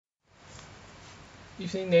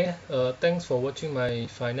Evening there. Thanks for watching my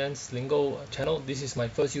Finance Lingo channel. This is my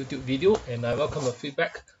first YouTube video and I welcome your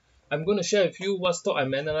feedback. I'm going to share with you what stock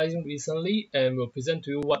I'm analyzing recently and will present to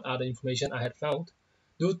you what other information I had found.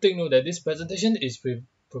 Do take note that this presentation is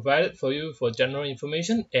provided for you for general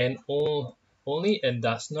information and only and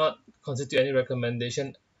does not constitute any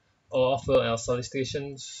recommendation or offer or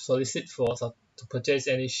solicit for to purchase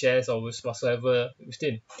any shares or whatsoever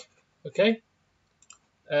within. Okay.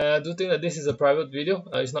 Do think that this is a private video.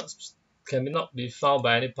 It's not cannot be found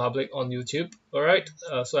by any public on YouTube. Alright,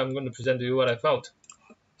 so I'm going to present to you what I found.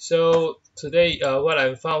 So today, what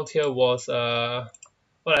I found here was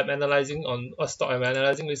what I'm analyzing on what stock I'm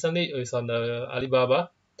analyzing recently is on the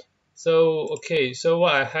Alibaba. So okay, so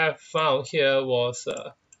what I have found here was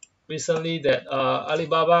recently that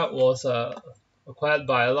Alibaba was acquired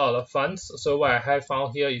by a lot of funds. So what I have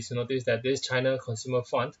found here is to notice that this China consumer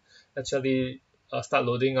fund actually start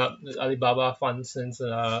loading up the Alibaba fund since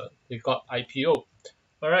they got IPO.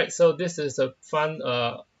 Alright, so this is the fund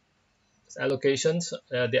allocations.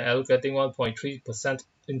 They're allocating 1.3%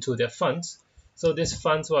 into their funds. So this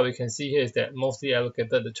funds, what we can see here is that mostly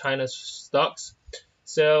allocated to China stocks.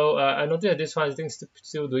 So I noticed that this fund is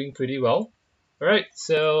still doing pretty well. Alright,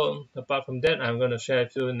 so apart from that, I'm going to share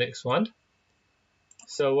with you the next one.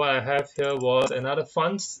 So what I have here was another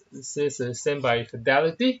fund. This is the same by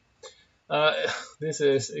Fidelity. This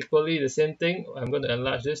is equally the same thing. I'm going to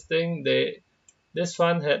enlarge this thing. This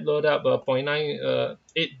fund had loaded up $0.98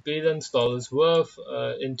 billion worth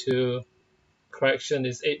into correction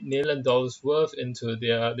is $8 million worth into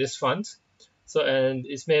this fund. So and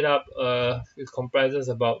it's made up it comprises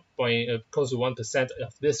about close to 1%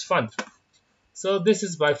 of this fund. So this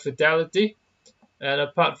is by Fidelity, and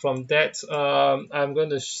apart from that, I'm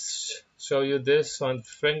going to show you this one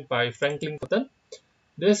by Franklin Cotton.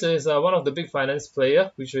 This is one of the big finance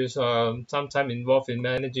player, which is sometime involved in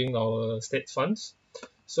managing our state funds.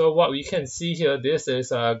 So what we can see here, this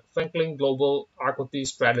is Franklin Global Equity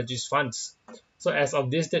Strategies Funds. So as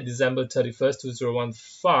of this date, December 31st,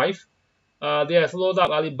 2015, they have loaded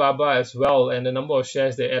up Alibaba as well, and the number of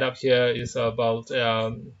shares they add up here is about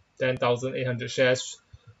 10,800 shares,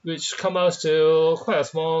 which comes out to quite a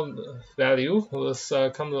small value. It was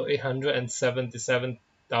come to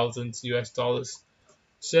 877,000 US dollars.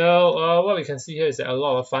 So what we can see here is that a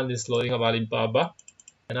lot of fund is loading up Alibaba.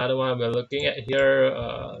 Another one we're looking at here,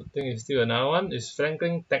 I think it's still another one, is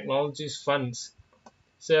Franklin Technologies Funds.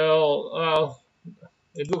 So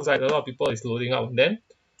it looks like a lot of people is loading up on them.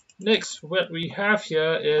 Next, what we have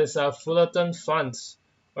here is Fullerton Funds.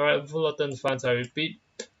 Alright, Fullerton Funds, I repeat.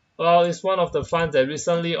 Well, it's one of the funds that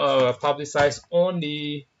recently publicized on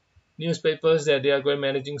the newspapers that they are going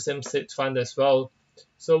managing same state fund as well.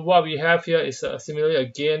 So what we have here is similarly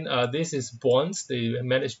again, this is bonds. They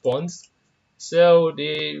manage bonds. So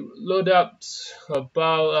they load up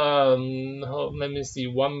about let me see,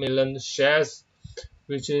 1 million shares,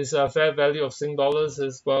 which is a fair value of Sing dollars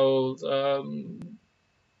is about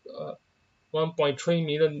 1.3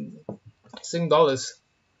 million Sing dollars.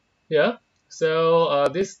 Yeah. So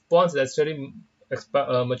this bonds is actually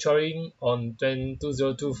maturing on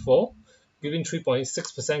 2024, giving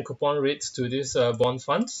 3.6% coupon rates to these bond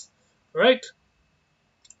funds. Right.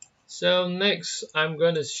 So next, I'm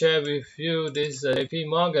going to share with you this JP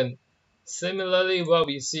Morgan. Similarly, what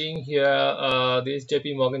we're seeing here, these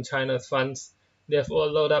JP Morgan China funds, they have all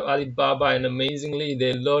loaded up Alibaba, and amazingly,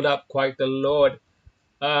 they load up quite a lot.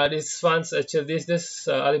 These funds actually, this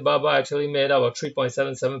Alibaba actually made up of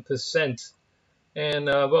 3.77%. And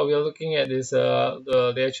what we are looking at is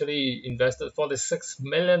they actually invested $46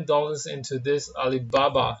 million into this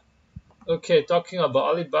Alibaba. Okay, talking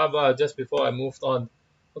about Alibaba just before I moved on.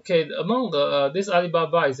 Okay, among the this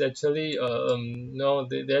Alibaba is actually no,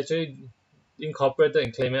 they actually incorporated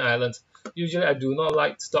in Cayman Islands. Usually I do not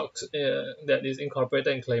like stocks that is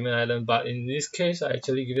incorporated in Cayman Island, but in this case I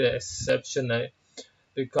actually give it an exception,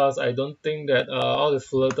 because I don't think that all the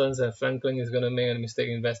Fullertons and Franklin is going to make a mistake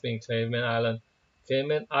investing in Cayman Island.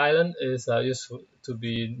 Cayman Island is used to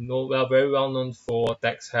be very well known for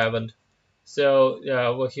tax haven. So yeah,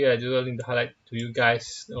 over here I do need to highlight to you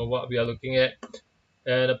guys what we are looking at.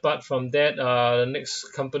 And apart from that, the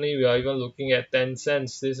next company we are even looking at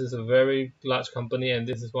Tencent. This is a very large company, and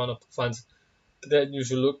this is one of the funds that you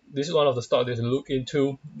should look. This is one of the stocks that you look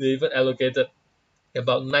into. They even allocated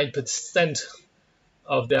about 9%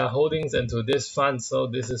 of their holdings into this fund. So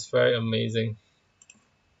this is very amazing.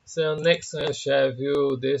 So next, I'll share with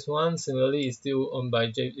you this one. Similarly, it's still owned by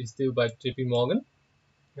JP Morgan.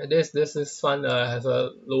 This fund has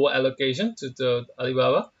a lower allocation to the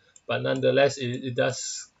Alibaba, but nonetheless it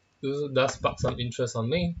does spark some interest on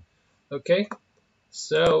me. Okay,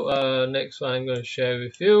 So next one I'm going to share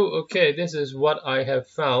with you. Okay, this is what I have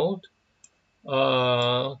found.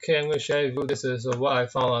 Okay, I'm going to share with you. This is what I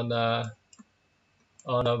found by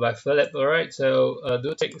Philip. Alright, so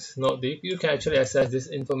do take note. You can actually access this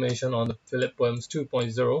information on the Philip Poems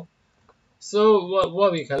 2.0. So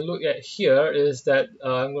what we can look at here is that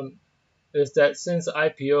since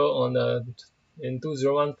IPO in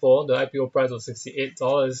 2014, the IPO price was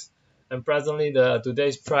 $68, and presently the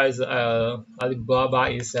today's price Alibaba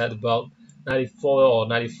is at about 94 or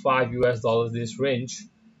 95 US dollars, this range.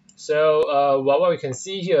 So what we can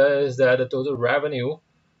see here is that the total revenue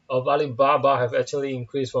of Alibaba have actually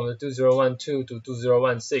increased from the 2012 to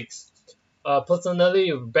 2016.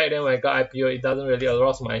 Personally, back then when I got IPO, it doesn't really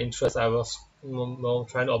arouse my interest. I was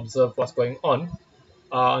trying to observe what's going on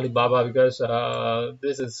Alibaba, because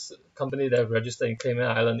this is a company that registered in Cayman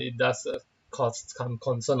Island. It does cause some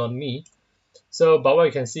concern on me. So, but what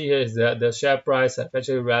you can see here is that the share price have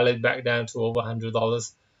actually rallied back down to over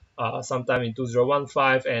 $100 sometime in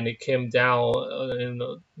 2015, and it came down in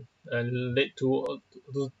late to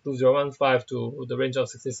 2015 to the range of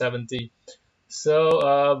 60-70. So,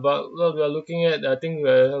 but what we are looking at, I think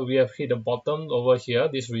we have hit the bottom over here,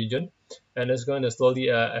 this region, and it's going to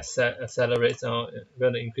slowly accelerate.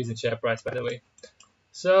 Going to increase in share price, by the way.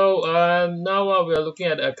 So now we are looking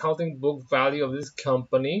at the accounting book value of this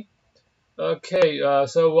company. Okay,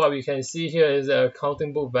 so what we can see here is the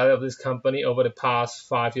accounting book value of this company over the past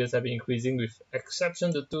 5 years have been increasing, with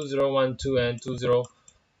exception to 2012 and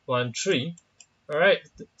 2013. All right.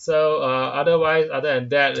 So otherwise, other than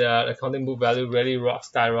that, accounting book value really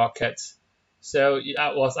skyrockets. So it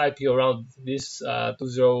was IPO around this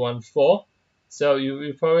 2014. So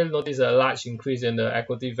you probably notice a large increase in the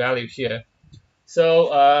equity value here. So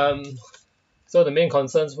so the main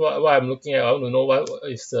concerns, what I'm looking at, I want to know what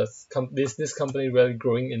is this company really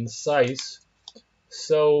growing in size.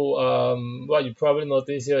 So what you probably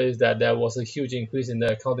notice here is that there was a huge increase in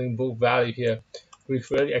the accounting book value here,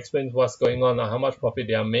 which really explains what's going on and how much profit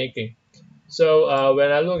they are making. So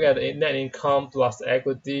when I look at net income plus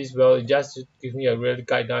equities, well, it just gives me a really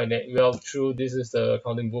guideline that, well, true, this is the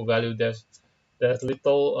accounting book value. There's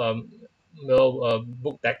little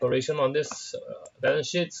book declaration on this balance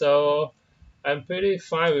sheet, so I'm pretty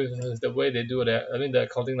fine with the way they do that. I mean, the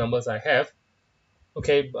accounting numbers I have.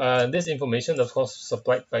 Okay, this information, of course,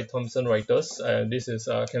 supplied by Thomson Reuters, and this is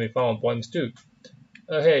can be found on Poems too.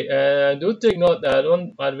 Okay, do take note that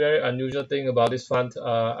one very unusual thing about this fund,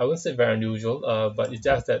 I wouldn't say very unusual, but it's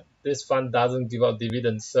just that this fund doesn't give out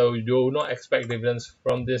dividends, so you do not expect dividends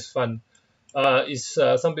from this fund.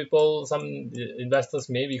 Some investors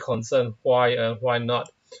may be concerned why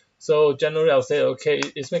not. So generally, I'll say okay,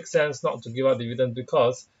 it makes sense not to give out dividends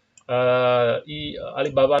because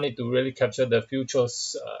Alibaba need to really capture the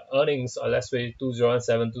futures earnings, let's say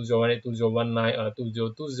 2017, 2018, 2019,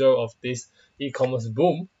 2020 of this e-commerce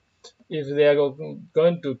boom. If they are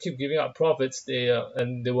going to keep giving up profits,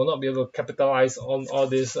 and they will not be able to capitalize on all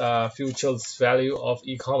this futures value of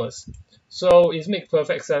e-commerce. So it makes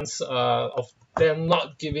perfect sense of them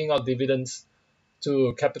not giving out dividends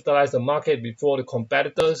to capitalize the market before the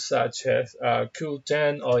competitors such as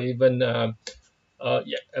Q10 or even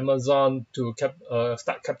Amazon to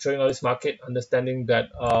start capturing all this market, understanding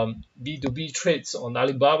that B2B trades on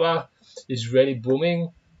Alibaba is really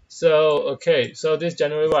booming. So okay, so this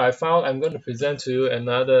generally what I found. I'm going to present to you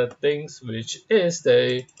another things, which is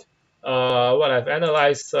the what I've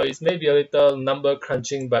analyzed. So it's maybe a little number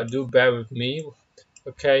crunching, but do bear with me.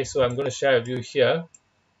 Okay, so I'm going to share with you here.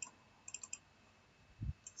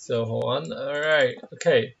 So hold on. All right.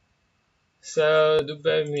 Okay. So do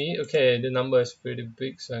bear with me. Okay, the number is pretty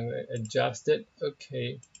big, so I'm going to adjust it.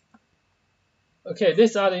 Okay. Okay,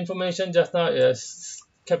 these are the information just now is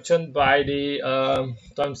captured by the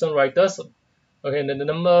Thomson Reuters. Okay, and then the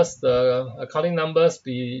numbers, the accounting numbers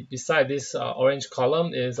beside this orange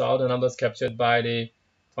column is all the numbers captured by the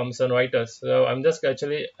Thomson Reuters. So I'm just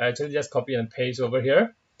actually just copy and paste over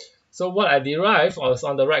here. So what I derive was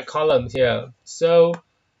on the right column here. So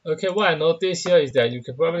okay, what I notice here is that you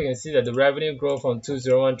can probably see that the revenue growth from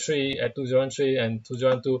 2013 and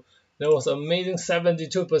 2012, there was amazing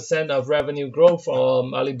 72% of revenue growth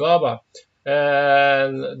from Alibaba,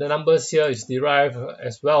 and the numbers here is derived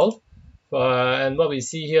as well. And what we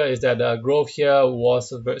see here is that the growth here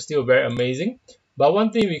was still very amazing. But one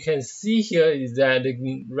thing we can see here is that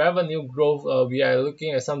the revenue growth, we are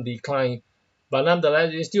looking at some decline, but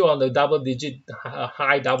nonetheless it's still on the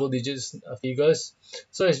high double digits figures.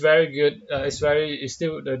 So it's very good. It's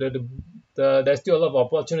still there's still a lot of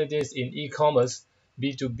opportunities in e-commerce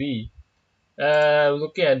B2B.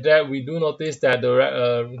 Looking at that, we do notice that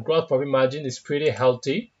the gross profit margin is pretty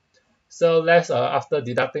healthy. So let's after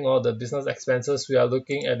deducting all the business expenses, we are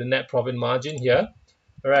looking at the net profit margin here.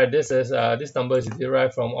 All right, this number is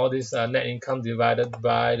derived from all this net income divided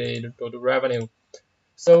by the total revenue.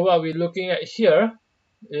 So what we're looking at here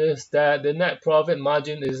is that the net profit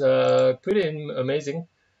margin is pretty amazing.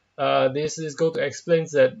 This is going to explain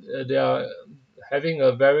that they are having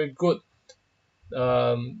a very good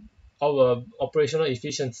our operational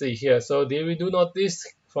efficiency here. So we do notice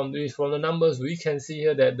from the numbers we can see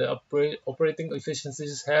here that the operating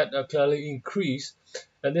efficiencies had clearly increased,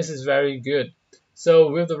 and this is very good.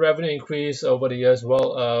 So with the revenue increase over the years,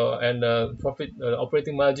 well, and profit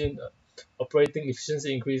operating margin, operating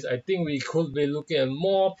efficiency increase, I think we could be looking at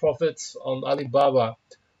more profits on Alibaba,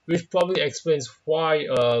 which probably explains why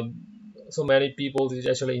so many people is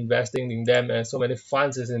actually investing in them and so many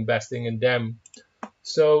funds is investing in them.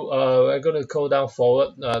 So I'm going to go down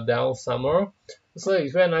forward, down somewhere. So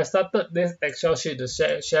when I started this Excel sheet,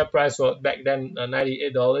 the share price was back then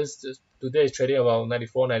 $98. Today it's trading about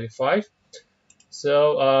 94, 95.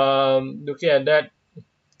 So looking at that,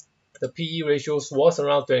 the PE ratios was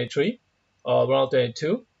around 23 or around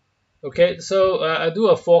 22. Okay, so I do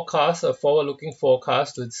a forecast, a forward-looking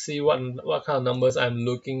forecast to see what kind of numbers I'm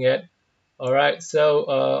looking at. All right, so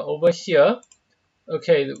over here,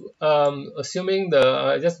 okay, assuming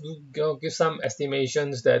just give some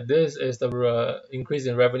estimations that this is the increase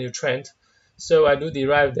in revenue trend. So I do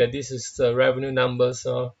derive that this is the revenue numbers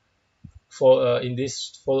for in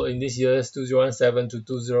these years 2017 to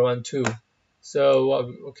 2012. So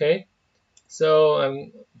okay, so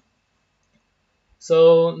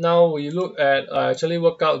so now we look at actually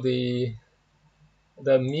work out the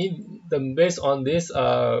based on this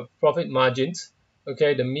profit margins.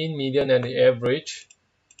 Okay, the mean, median, and the average.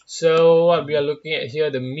 So what we are looking at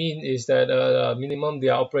here, the mean is that minimum they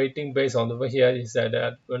are operating based on over here is that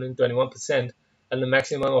they're earning 21%, and the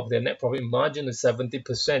maximum of their net profit margin is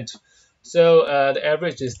 70%. So the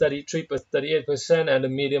average is 38%, and the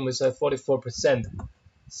medium is at 44%.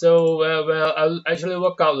 So well, I'll actually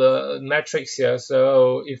work out the metrics here.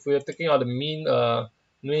 So if we're taking out the mean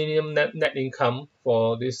minimum net income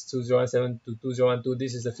for this 2007 to 2012,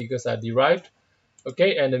 this is the figures are derived.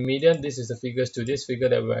 Okay, and the median, this is the figures to this figure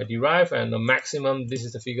that we derived, and the maximum, this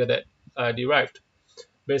is the figure that I derived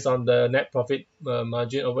based on the net profit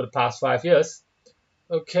margin over the past 5 years.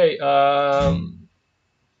 Okay,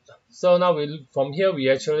 so now from here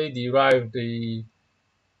we actually derive the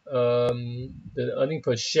earning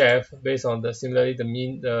per share based on the similarly the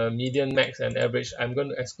mean, the median, max, and average. I'm going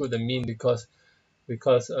to exclude the mean because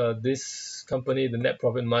this company, the net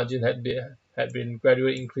profit margin had been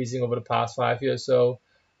gradually increasing over the past 5 years. So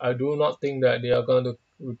I do not think that they are going to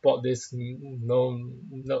report this no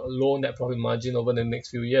low net profit margin over the next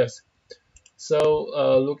few years. So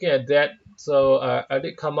looking at that, so I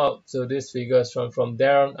did come out to these figures from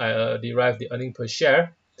there on. I derived the earning per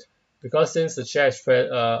share, because since the share is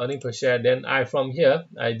earning per share, then from here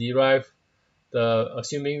I derive the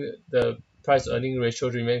assuming the price earning ratio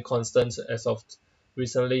remain constant as of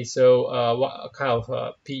recently. So what kind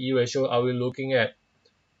of PE ratio are we looking at?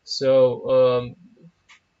 So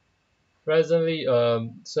presently,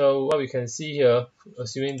 so what we can see here,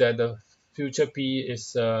 assuming that the future PE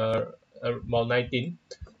is about 19.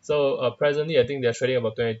 So presently, I think they're trading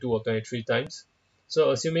about 22 or 23 times.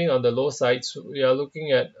 So assuming on the low side, we are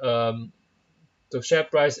looking at the share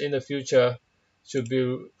price in the future should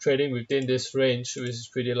be trading within this range, which is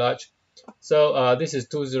pretty large. So this is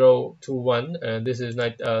 2021 and this is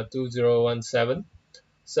 2017.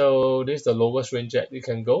 So this is the lowest range that you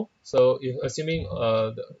can go. So if assuming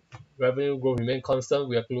the revenue growth remain constant,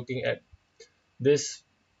 we are looking at this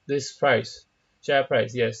price, share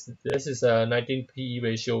price. Yes, this is 19 PE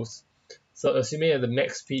ratios. So assuming at the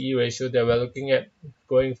max PE ratio that we're looking at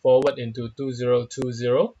going forward into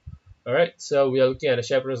 2020. All right, so we are looking at the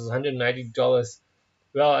share price of $190.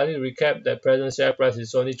 Well, I need to recap that present share price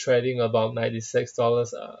is only trading about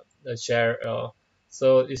 $96 a share.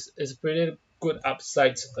 So it's pretty good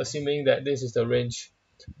upside, assuming that this is the range.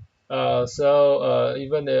 So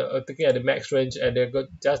even looking at the max range, and they're good,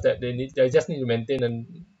 just that they just need to maintain a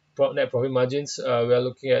net profit margins. We are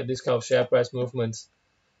looking at this kind of share price movements.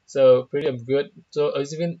 So pretty good. So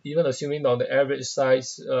even assuming on the average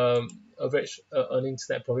size, average earnings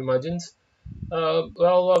net profit margins,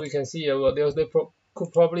 well, what we can see here, well,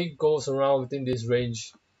 could probably goes around within this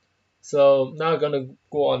range. So now we're gonna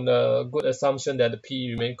go on the good assumption that the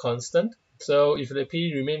PE remain constant. So if the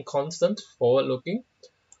PE remain constant, forward looking,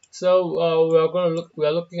 so we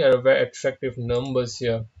are looking at a very attractive numbers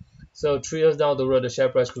here. So 3 years down the road, the share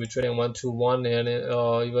price could be trading 121 and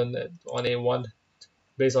even at 181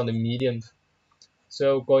 based on the median.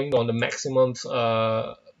 So going on the maximums,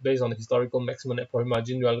 based on the historical maximum net profit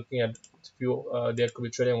margin, we are looking at few. There could be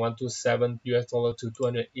trading 127 US dollar to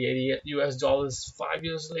 280 US dollars. 5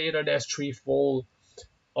 years later, that's threefold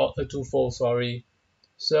or twofold. Sorry.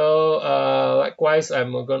 So likewise,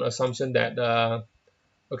 I'm going to assumption that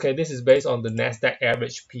okay, this is based on the Nasdaq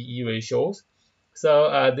average PE ratios.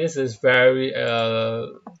 So this is very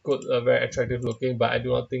good, very attractive looking, but I do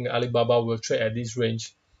not think Alibaba will trade at this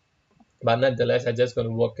range. But nonetheless, I'm just going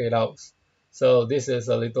to work it out. So this is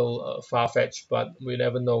a little far-fetched, but we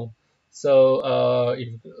never know. So if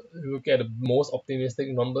you look at the most optimistic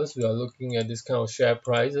numbers, we are looking at this kind of share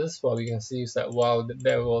prices. What we can see is that wow,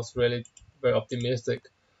 that was really very optimistic.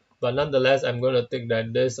 But nonetheless, I'm going to think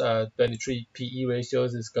that this 23 PE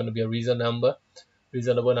ratios is going to be a reasonable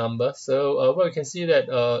number. So what we can see that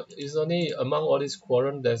is only among all these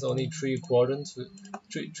quadrants, there's only three quadrants,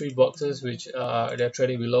 three boxes which they're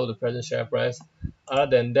trading below the present share price.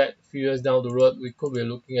 Other than that, few years down the road, we could be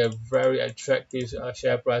looking at very attractive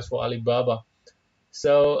share price for Alibaba.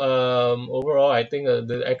 So overall, I think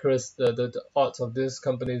the accuracy, the odds of this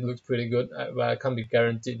company looks pretty good, but I can't be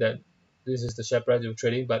guaranteed that this is the share price you're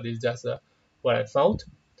trading, but it's just what I found.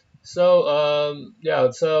 So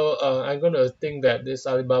yeah, so I'm gonna think that this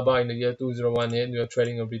Alibaba in the year 2018 we are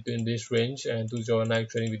trading between this range and 2009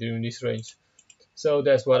 trading between this range. So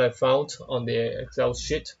that's what I found on the Excel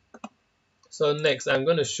sheet. So next I'm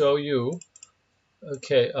gonna show you,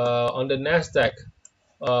 okay, on the Nasdaq,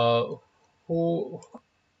 uh, who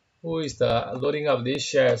who is the loading up these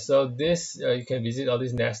shares. So this you can visit all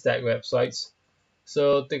these Nasdaq websites.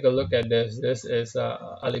 So take a look at this. This is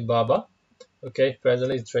Alibaba. Okay,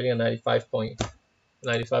 presently it's trading at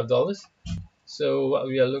 $95.95. So what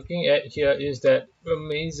we are looking at here is that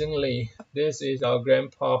amazingly, this is our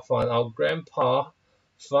grandpa fund. Our grandpa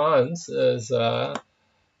funds is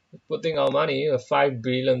putting our money, 5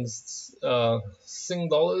 billion Sing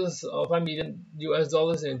dollars or 5 million US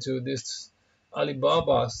dollars into this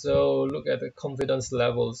Alibaba. So look at the confidence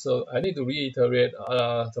level. So I need to reiterate,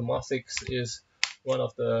 Temasek is one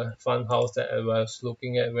of the fund house that I was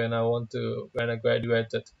looking at when I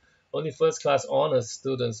graduated. Only first class honors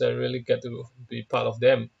students that really get to be part of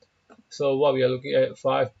them. So what we are looking at,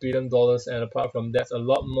 $5 billion, and apart from that, a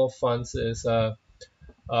lot more funds is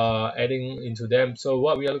adding into them. So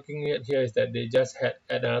what we are looking at here is that they just had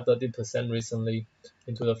add another 30% recently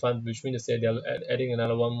into the fund, which means to say they are adding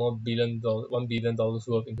another $1 billion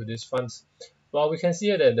worth into these funds. Well, we can see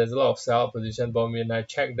here that there's a lot of sell position, but when I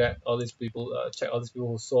check that all these people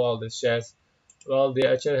who sold all the shares, well, they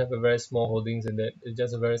actually have a very small holdings in that. It's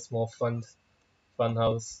just a very small fund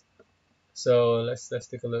house. So let's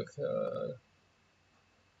take a look.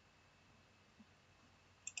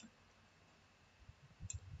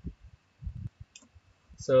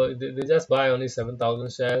 So they just buy only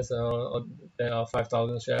 7,000 shares, or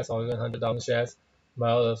 5,000 shares, or even 100,000 shares,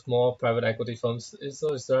 while the small private equity firms.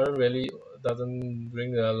 So it really doesn't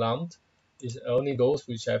ring the alarm. It's only those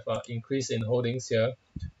which have increase in holdings here,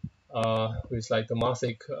 which like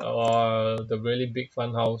Temasek or the really big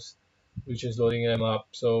fund house, which is loading them up.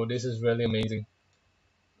 So this is really amazing.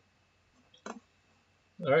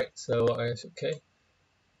 All right, so okay.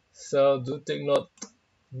 So do take note,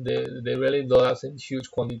 they really load up in huge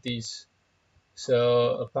quantities.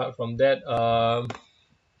 So apart from that,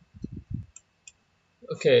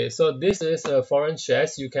 okay, so this is a foreign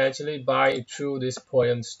shares. You can actually buy it through this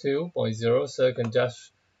poems 2.0. So you can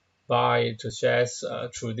just buy the shares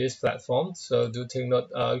through this platform. So do take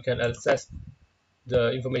note, you can access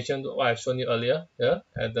the information what I've shown you earlier here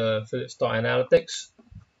at the Philips Stock Analytics.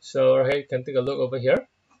 So right here, you can take a look over here.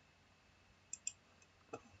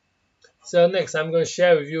 So next, I'm going to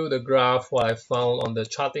share with you the graph what I found on the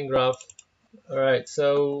charting graph. Alright,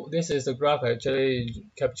 so this is the graph I actually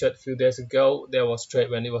captured a few days ago. There was trade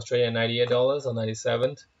when it was trading at $98 or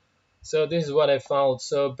 97. So this is what I found.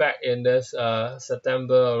 So back in this around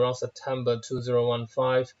September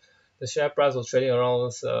 2015, the share price was trading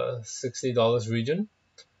around $60 region.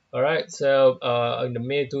 Alright, so in the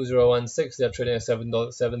May 2016, they're trading at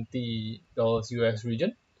 $70 US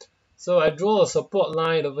region. So I draw a support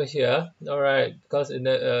line over here, alright, because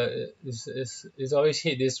it's always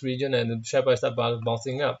hit this region and the share price start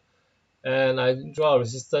bouncing up. And I draw a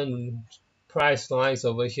resistance price lines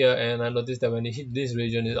over here, and I noticed that when it hit this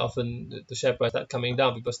region, it often the share price start coming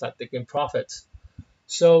down. People start taking profits.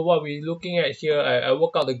 So what we're looking at here, I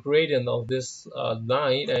work out the gradient of this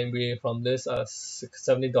line, and we from this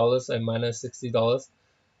 $70 and minus $60.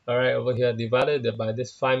 All right, over here divided by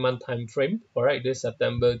this 5-month time frame. All right, this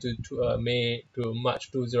September to May to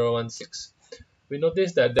March 2016. We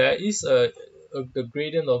notice that there is the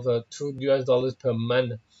gradient of $2 per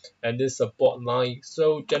month and this support line.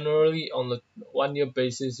 So generally on a 1 year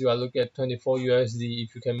basis, you are looking at 24 USD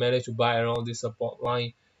if you can manage to buy around this support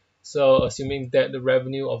line. So assuming that the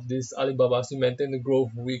revenue of this Alibaba still maintain the growth,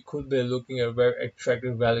 we could be looking at a very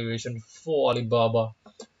attractive valuation for Alibaba.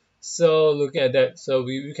 So looking at that, so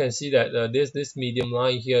we can see that this medium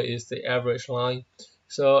line here is the average line.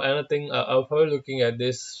 So anything I'll probably looking at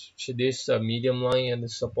this medium line and the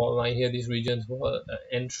support line here, these regions for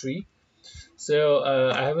entry. So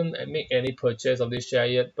I haven't made any purchase of this share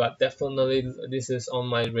yet, but definitely this is on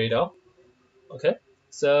my radar. Okay,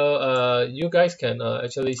 so you guys can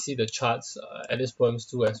actually see the charts at this point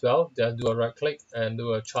too as well. Just do a right click and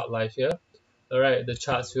do a chart live here. Alright, the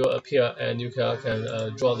charts will appear and you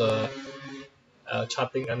can draw the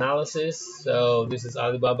charting analysis. So this is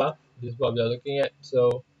Alibaba. This is what we are looking at.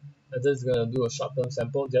 So I'm just gonna do a short-term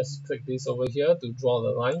sample. Just click this over here to draw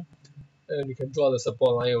the line, and you can draw the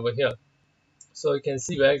support line over here. So you can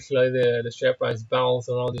see very clearly the share price bounce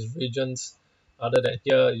around these regions. Other than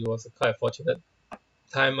here, it was a quite fortunate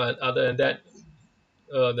time, and other than that,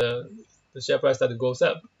 the share price started to go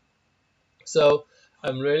up. So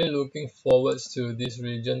I'm really looking forward to these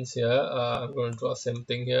regions here. I'm going to draw same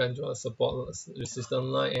thing here and draw a support resistance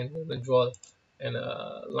line, and I'm going to draw an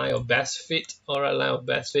line of best fit. Alright, line of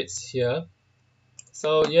best fits here.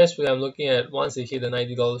 So yes, we are looking at once it hit the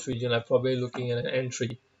 $90 region, I'm probably looking at an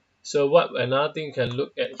entry. So what another thing you can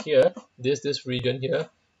look at here, this region here,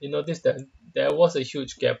 you notice that there was a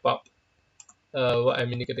huge gap up. What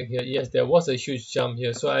I'm indicating here, yes, there was a huge jump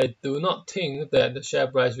here. So I do not think that the share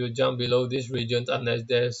price will jump below these regions unless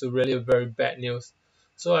there's really a very bad news.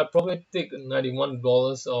 So I probably take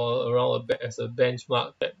 $91 or around as a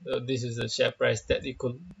benchmark that this is the share price that it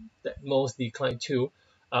could that most decline to.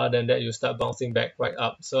 Then that you start bouncing back right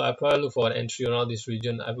up. So I probably look for an entry around this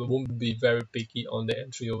region. I won't be very picky on the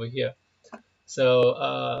entry over here.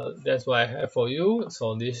 So that's what I have for you.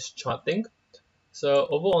 So on this charting. So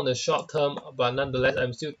over on the short term, but nonetheless,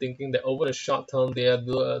 I'm still thinking that over the short term,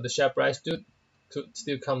 the share price could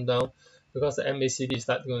still come down because the MACD is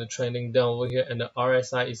starting to trending down over here, and the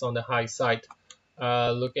RSI is on the high side.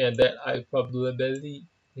 Looking at that, I probably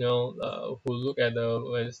who look at the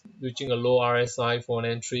when it's reaching a low RSI for an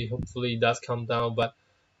entry, hopefully it does come down, but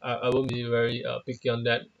I won't be very picky on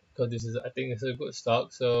that because I think it's a good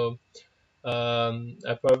stock. So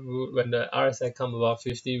I probably when the RSI come about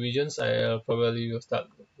 50 regions, I probably will start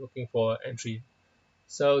looking for entry.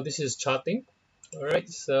 So this is charting. All right.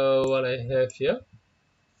 So what I have here.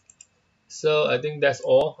 So I think that's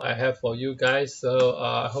all I have for you guys. So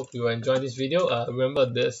I hope you enjoy this video. Remember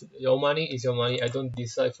this, your money is your money. I don't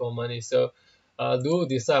decide for money. So do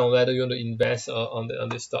decide on whether you want to invest on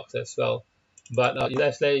the stocks as well. But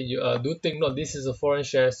let's say you do take note, this is a foreign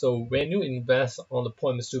share. So when you invest on the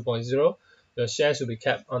point 2.0, your shares will be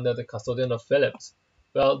kept under the custodian of Philips.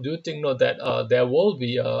 Well, do take note that there will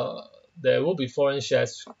be foreign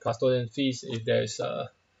shares custodian fees if there is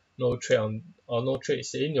no trade on or no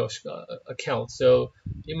trades in your account. So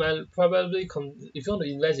you might probably if you want to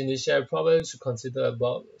invest in this share, probably should consider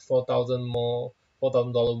about 4,000 more,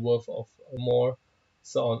 $4,000 worth of more.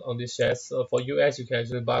 So on these shares. So for US, you can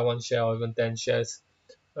actually buy one share or even 10 shares.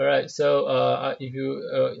 All right. So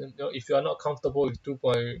if you are not comfortable with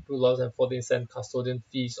 $2.14 custodian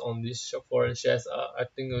fees on these foreign shares, I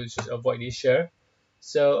think you should avoid this share.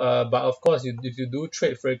 So but of course, if you do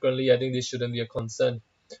trade frequently, I think this shouldn't be a concern.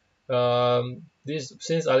 This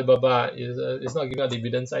since Alibaba is not giving out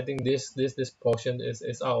dividends, I think this portion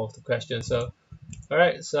is out of the question. So all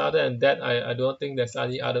right, so other than that, I don't think there's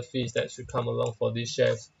any other fees that should come along for these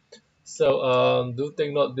shares. So do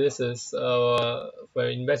take note, this is when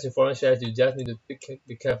you invest in foreign shares, you just need to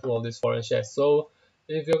be careful of these foreign shares. So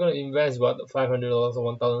if you're going to invest about $500 or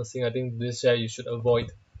 1,000 Sing, I think this share you should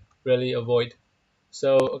avoid, really avoid.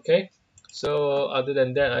 So okay, so other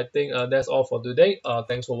than that, I think that's all for today.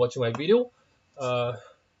 Thanks for watching my video. uh,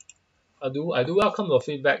 I do welcome your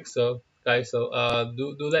feedback, so guys. So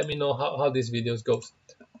do let me know how these videos goes.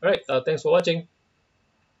 All right, thanks for watching.